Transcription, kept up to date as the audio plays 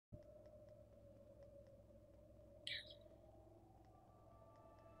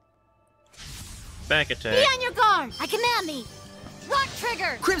back attack. Be on your guard! I command thee! Rock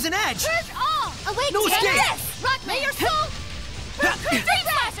trigger! Crimson Edge! Purge all! Awake No take escape! this! Rock may your soul! Dream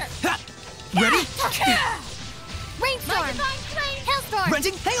Flasher! Ready? Rainstorm! Hailstorm!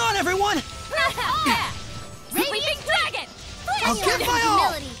 Renting? Hang on, everyone! Radiant Dragon! I'll give my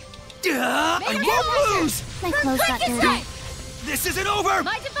all! I won't lose! My clothes got dirty. This isn't over!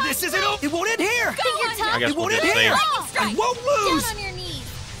 This isn't over! It won't end here! I guess It we'll won't end just here! save. I won't lose! Down on your knees.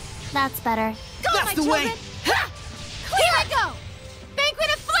 That's better. That's the way! Here I go!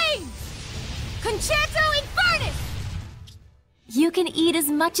 Banquet of Flames! Concerto Infernus! You can eat as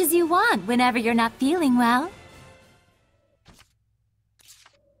much as you want whenever you're not feeling well.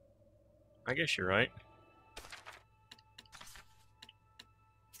 I guess you're right.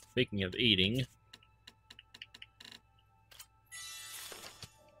 Speaking of eating,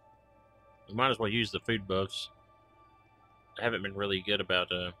 we might as well use the food buffs. I haven't been really good about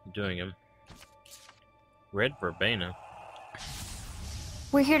doing them. Red verbena.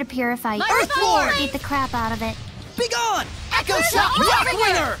 We're here to purify you. Earthlord! Beat the crap out of it. Begone! Echo Shot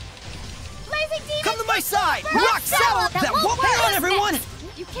Rockwinger! Blazing Demon! Come to my side! Rock Sallow! That won't hang on, everyone!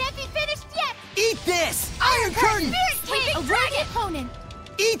 You can't be finished yet! Eat this! Iron Curtain! Sweeping Dragon opponent!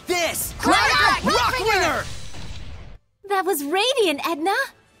 Eat this! Cry Rockwinger! That was radiant, Edna.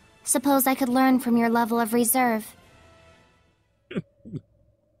 Suppose I could learn from your level of reserve.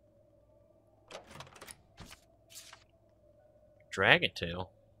 Dragon Tail.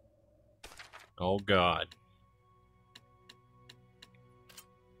 Oh god.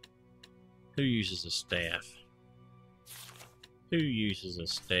 Who uses a staff? Who uses a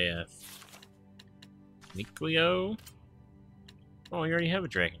staff? Mikleo? Oh, you already have a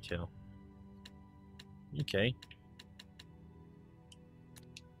Dragon Tail. Okay.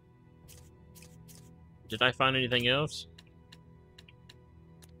 Did I find anything else?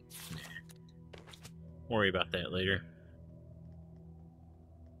 Nah. Worry about that later.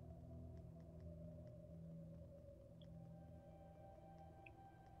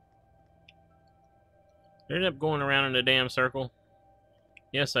 I ended up going around in a damn circle.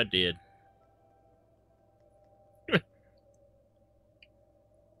 Yes, I did.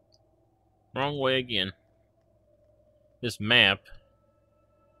 Wrong way again. This map.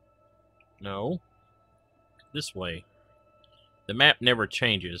 No. This way. The map never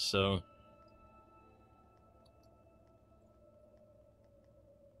changes, so...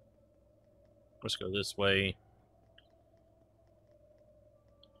 Let's go this way.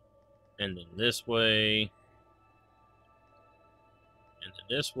 And then this way. And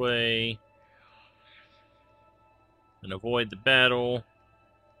then this way. And avoid the battle.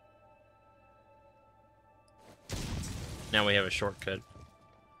 Now we have a shortcut.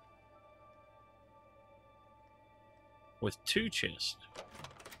 With 2 chests.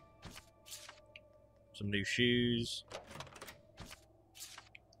 Some new shoes.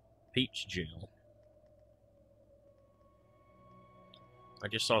 Peach gel. I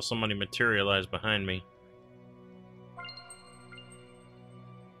just saw somebody materialize behind me.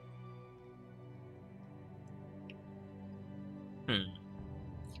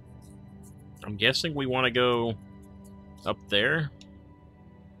 I'm guessing we want to go up there.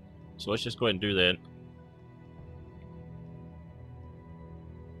 So let's just go ahead and do that.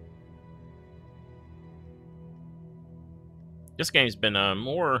 This game's been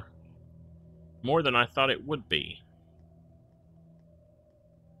more than I thought it would be.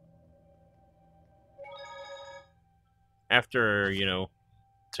 After, you know,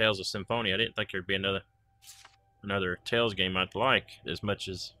 Tales of Symphonia, I didn't think there'd be another Tales game I'd like as much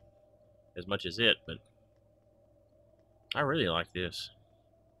as it, but I really like this.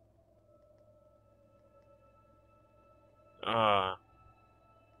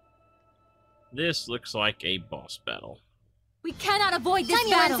 This looks like a boss battle. We cannot avoid this Time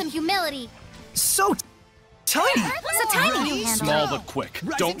you learn battle. some humility. So tiny! So tiny you handle. Small but quick.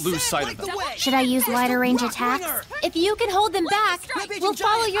 Don't lose sight of them. Should I use wider range attacks? If you can hold them back, we'll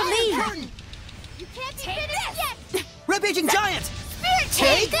follow your lead. You can't be finished yet! Rampaging Giant! Spirit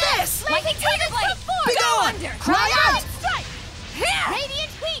Take this! Lightning Tiger Blade! Be gone! Cry out! Strike!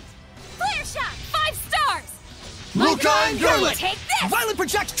 Radiant Heat! Flare Shot! 5 stars. Lukai Gurlick! Take this! Violent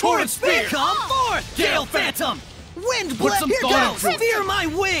Project Torrent Spear! Come forth! Gale Phantom! Wind Put Blade! some Here thought goes! into it. Fear my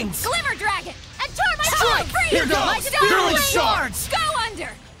wings! Glimmer Dragon! And turn my Strike! Here goes! Sterling Shards! Go under.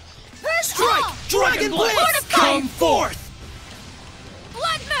 Strike! Dragon Blitz! Come forth!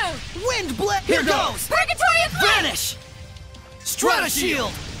 Blood Moon. Wind Blade! Here goes! Purgatory of Light. Vanish! Strata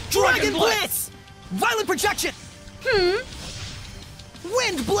Shield! Dragon Blitz! Violent Projection!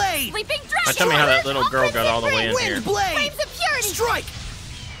 Wind Blade! Sleeping Now Dragon. tell me how that little girl got all the way in here. Wind Blade! Flames of Purity! Strike!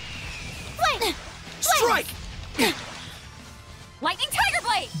 Flame! Strike! Lightning Tiger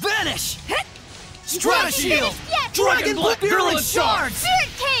Blade! Vanish! Hit! Strata Shield! Yes! Dragon Blood Virulent Shards! Spirit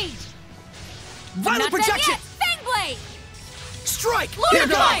Cage! Violent Not done Projection! yet! Fang Blade! Strike! Lord Here of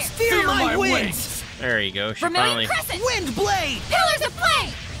goes! Fire! Fear my wings! There you go. She Vermilion finally. Crescent! Wind Blade! Pillars of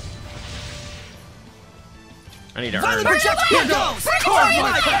Flame! I need to earn. Violent it. Projection! Here goes! Carve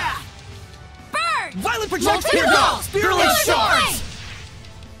my Purgatory path! Burn! Violent Projection! Molten Here Wall! goes! Virulent Pillars of Shards! Flame!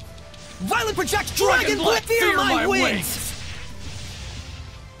 Violent Projection! Dragon Blood! Fear my wings!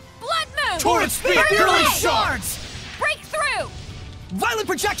 Blood Moon! Torrent Speed! Burn Virulent away! Shards! Break through! Violent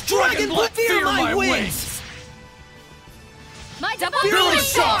Projection! Dragon Blood! Fear my wings! My double Virulent Blade!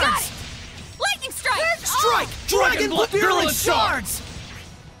 Shards! Got it! Lightning Strike! Strike! Dragon Blood! Virulent Shards!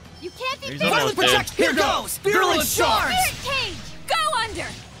 You can't be He's beat! almost Violent Projection! Here goes! Virulent Shards! Spirit Cage! Go under!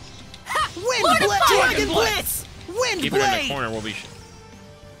 Ha! Wind Lord of Blitz! Fire! Dragon Blitz! Wind Keep it in the Blade! corner. We'll be.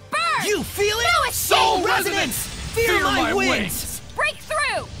 Burn! You feel it? No escape! Soul Resonance! Fear my wings! Break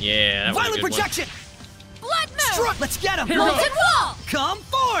through! Yeah. That was a Violent good one. Projection! Blood Moon! Struck! Let's get him! Molten Wall! Come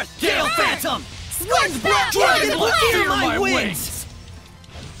forth! Gale Burn! Phantom! Scorch Wind Blast! Dragon Pillars of Blood! Flame! Fear my wings!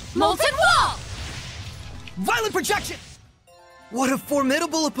 Molten Wall! Violent Projection! What a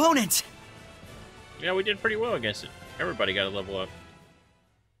formidable opponent! Yeah, we did pretty well against it. Everybody got a level up.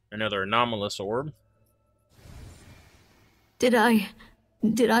 Another anomalous orb. Did I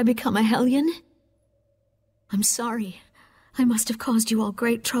become a hellion? I'm sorry. I must have caused you all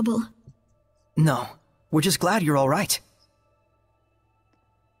great trouble. No, we're just glad you're all right.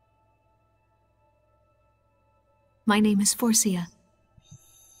 My name is Forcia.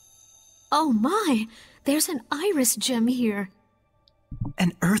 Oh my! There's an iris gem here.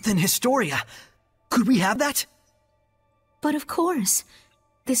 An Earthen Historia. Could we have that? But of course.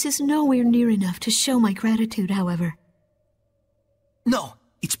 This is nowhere near enough to show my gratitude, however. No,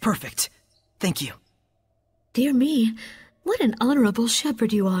 it's perfect. Thank you. Dear me, what an honorable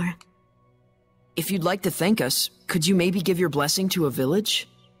shepherd you are. If you'd like to thank us, could you maybe give your blessing to a village?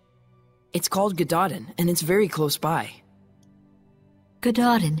 It's called Gadodin, and it's very close by.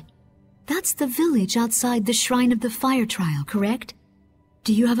 Gadodin. That's the village outside the Shrine of the Fire Trial, correct?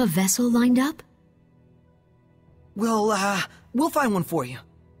 Do you have a vessel lined up? We'll find one for you.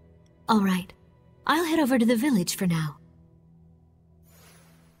 All right. I'll head over to the village for now.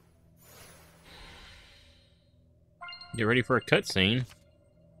 Get ready for a cutscene.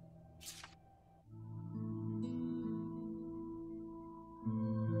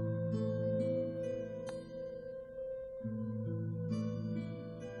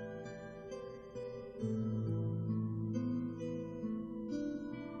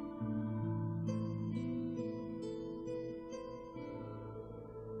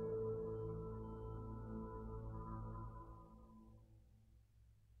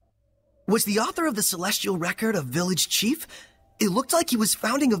 Was the author of the Celestial Record a village chief? It looked like he was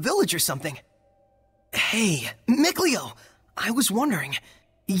founding a village or something. Hey, Mikleo, I was wondering,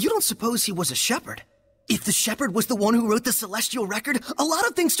 you don't suppose he was a shepherd? If the shepherd was the one who wrote the Celestial Record, a lot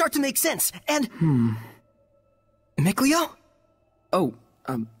of things start to make sense, and... Mikleo? Oh,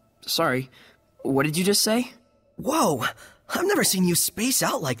 sorry. What did you just say? Whoa, I've never seen you space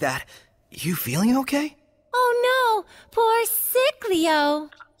out like that. You feeling okay? Oh no, poor sick Leo.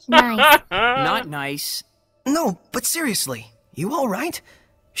 Nice. Not nice. No, but seriously, you alright?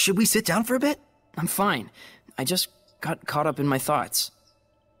 Should we sit down for a bit? I'm fine. I just got caught up in my thoughts.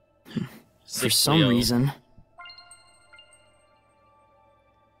 For Sick some Leo. reason.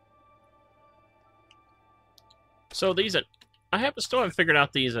 So these, still haven't figured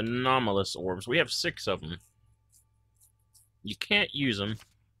out these anomalous orbs. We have 6 of them. You can't use them.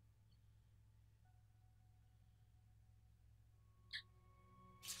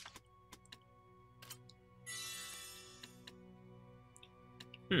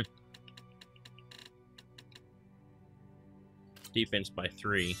 Defense by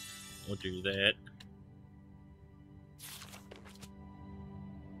 3. We'll do that.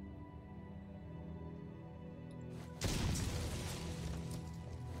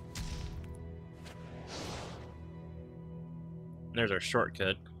 There's our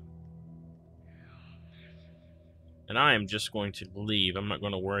shortcut. And I am just going to leave. I'm not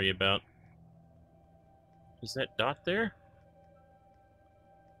going to worry about... Is that dot there?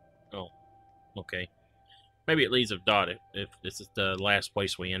 Oh, okay. Maybe it leaves a dot if this is the last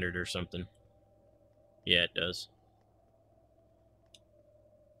place we entered or something. Yeah, it does.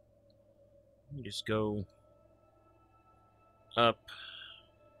 We just go up.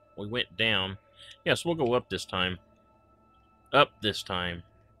 We went down. Yes, we'll go up this time. Up this time,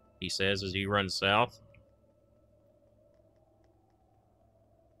 he says as he runs south.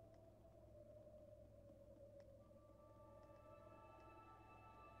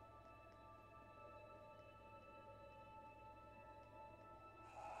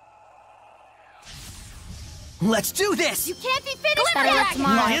 Let's do this! You can't be finished Better luck yet!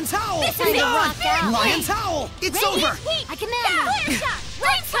 tomorrow. Lion's Howl! This Be is a gone! rock out. Lion's Howl! It's Radiant over! heat. I command you. Clear shot!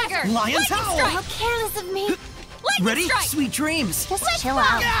 Rain trigger! Lion's Lightning Howl. strike. How careless of me. Lightning Ready? strike. Sweet dreams! Just chill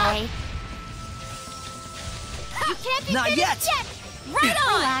out, boy. You can't be Not finished yet. Right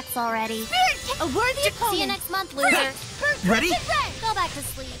on! Relax already. A worthy opponent. See you next month, loser. Ready? Go back to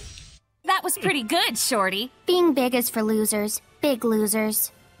sleep. That was pretty good, Shorty. Being big is for losers. Big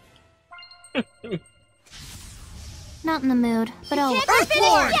losers. Not in the mood, but oh, Earth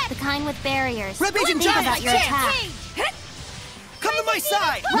Lord! the kind with barriers. Red Agent Think Giant! about your attack. Come to my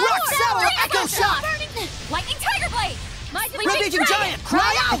side! Rock Sour Echo Shot! Lightning Tiger Blade! My Red Agent Giant!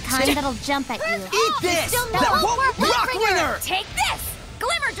 Cry The out! kind that'll jump at you. Eat this! still no That hope won't for rock Bloodbringer. ringer! Take this!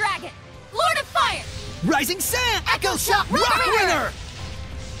 Glimmer Dragon! Lord of Fire! Rising Sand! Echo Shot! Rock Ringer. ringer!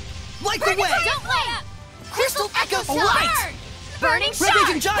 Light the way! Don't let up! Crystal Echo Burn! Light! Burning Red Shard!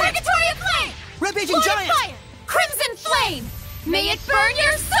 Agent Giant. Purgatory of Flame! Red Agent Lord of Giant! Fire! Crimson Flame! May it burn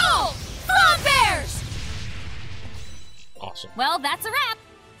your soul! Flaw Bears! Awesome. Well, that's a wrap.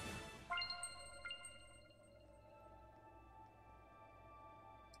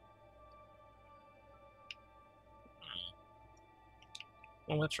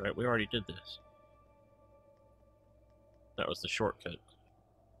 Well, that's right. We already did this. That was the shortcut.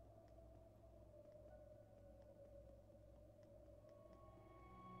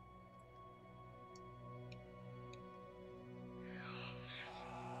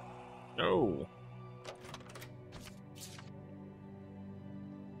 Oh.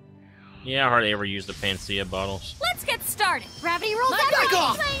 Yeah, I hardly ever use the Panacea bottles. Let's get started. Gravity rolls Back out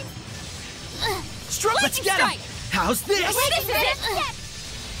off! flame! Stroke, let's get him! Strike. How's this? This is it!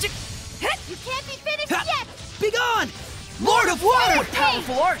 You can't be finished Ha! yet! Be gone! Lord of Water!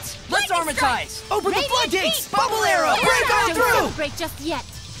 Powerful arts! Let's Lightning armatize! Open the Radiant floodgates! heat. Bubble arrow! Break on Don't through! celebrate just yet!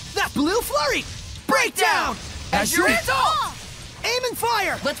 That blue flurry! Breakdown! As your result! Aim and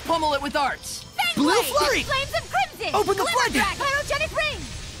fire! Let's pummel it with arts! Blue Fangblade. flurry! Flames of Crimson! Open the Glimmer floodgate. Dragon. Pyrogenic Ring!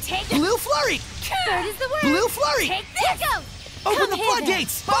 Take Blue flurry! Bird is the word! Blue flurry! Take this! Go! Open Come the hither.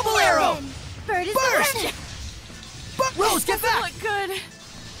 floodgates! Bubble arrow! Bird is Burst! the word! But Rose, get back! good.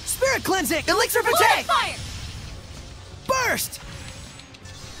 Spirit cleansing! Elixir Lord Vitae! of Fire! Burst!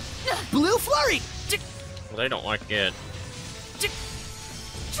 Blue flurry! Well, they don't like it.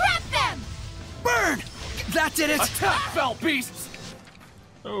 Trap them! Burn! That did it! Attack, fell beasts!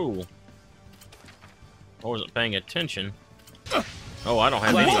 Oh. I wasn't paying attention. Oh, I don't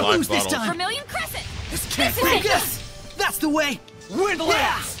have I any won't life lose this bottles. time! Vermilion Crescent! This can't break us! That's the way!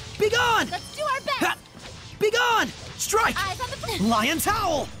 Windlands! Be gone! Let's do our best! Ha! Be gone! Strike! Eyes on the Lion's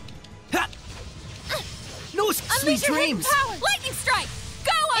Howl! Ha! No sweet Unleash your hidden dreams! power! Lightning Strike!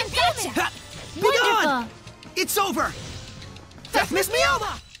 Go on, gotcha! Ha! Be gone! It's over! Death Miss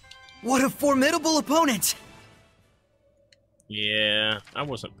Meowma! What a formidable opponent! Yeah, I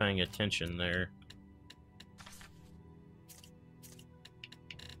wasn't paying attention there.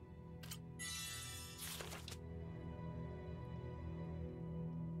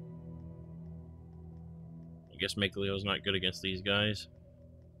 I guess Mikleo's not good against these guys.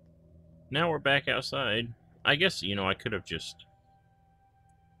 Now we're back outside. I guess, you know, I could have just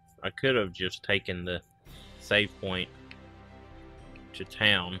taken the save point to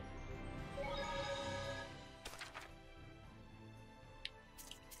town.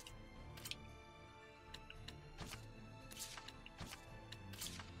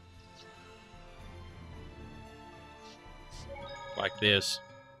 Like this.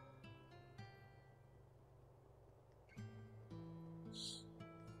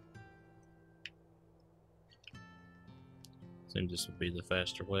 Seems this would be the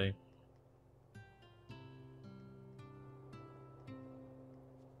faster way.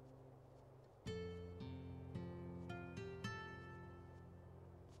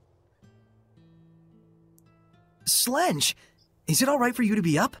 Slenge, is it alright for you to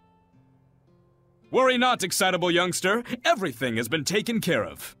be up? Worry not, excitable youngster. Everything has been taken care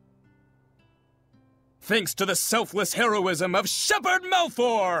of. Thanks to the selfless heroism of Sheperd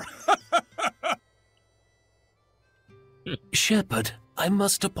Malfour! Sheperd, I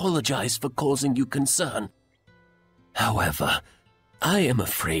must apologize for causing you concern. However, I am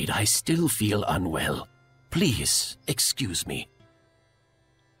afraid I still feel unwell. Please, excuse me.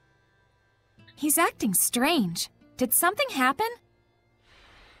 He's acting strange. Did something happen?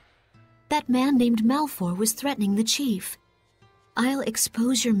 That man named Malfour was threatening the chief. I'll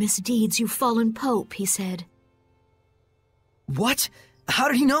expose your misdeeds, you fallen pope, he said. What? How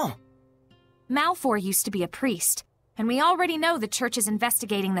did he know? Malfour used to be a priest, and we already know the church is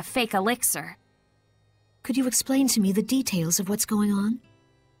investigating the fake elixir. Could you explain to me the details of what's going on?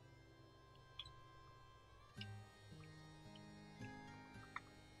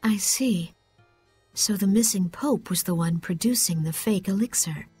 I see. So the missing Pope was the one producing the fake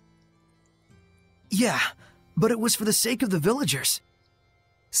elixir. Yeah, but it was for the sake of the villagers.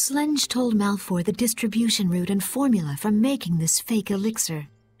 Slenge told Malfoy the distribution route and formula for making this fake elixir,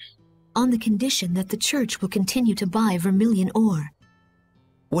 on the condition that the church will continue to buy vermilion ore.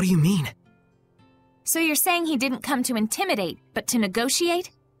 What do you mean? So you're saying he didn't come to intimidate, but to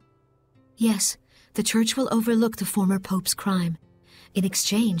negotiate? Yes, the church will overlook the former Pope's crime. In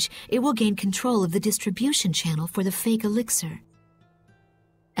exchange, it will gain control of the distribution channel for the fake elixir.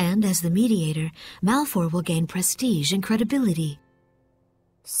 And as the mediator, Malfoy will gain prestige and credibility.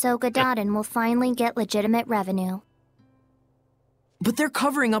 So Gododin will finally get legitimate revenue. But they're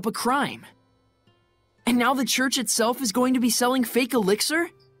covering up a crime. And now the church itself is going to be selling fake elixir?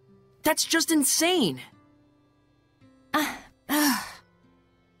 That's just insane!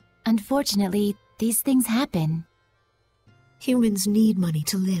 Unfortunately, these things happen. Humans need money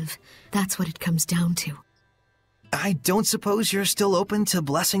to live. That's what it comes down to. I don't suppose you're still open to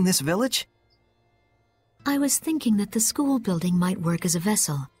blessing this village? I was thinking that the school building might work as a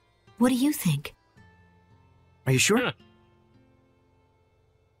vessel. What do you think? Are you sure?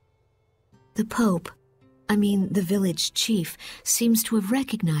 The Pope, the village chief, seems to have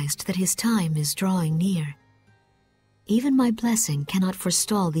recognized that his time is drawing near. Even my blessing cannot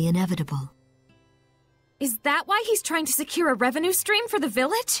forestall the inevitable. Is that why he's trying to secure a revenue stream for the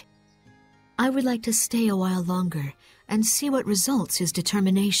village? I would like to stay a while longer and see what results his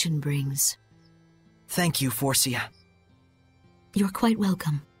determination brings. Thank you, Forcia. You're quite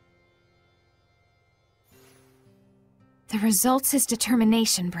welcome. The results his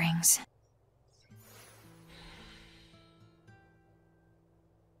determination brings.